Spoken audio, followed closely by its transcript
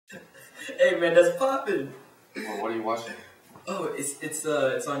Hey man, that's poppin'. Well, what are you watching? Oh, it's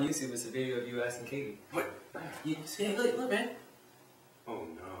on YouTube. It's a video of you asking Katie. What? Hey, look, man. Oh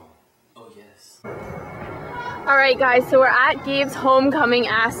no. Oh yes. Alright guys, so we're at Gabe's homecoming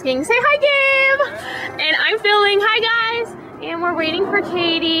asking. Say hi Gabe! And I'm filming. Hi guys! And we're waiting for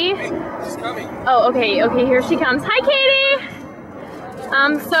Katie. Hey, she's coming. Oh, okay, here she comes. Hi Katie!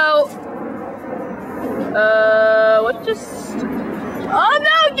 What just... Oh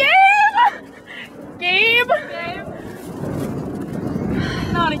no, Gabe! Gabe!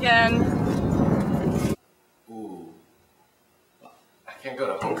 Not again. Ooh. I can't go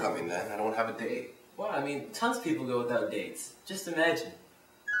to homecoming then. I don't have a date. Well, I mean, tons of people go without dates. Just imagine.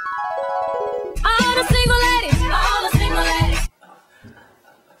 All the single ladies.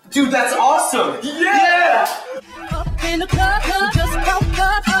 Dude, that's awesome! Yeah! Up in the club, just broke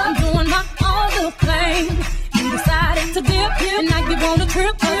up. I'm doing my own little thing. You decided to dip, and now you want a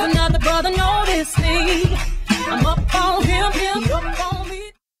trip. Cause another brother noticed me.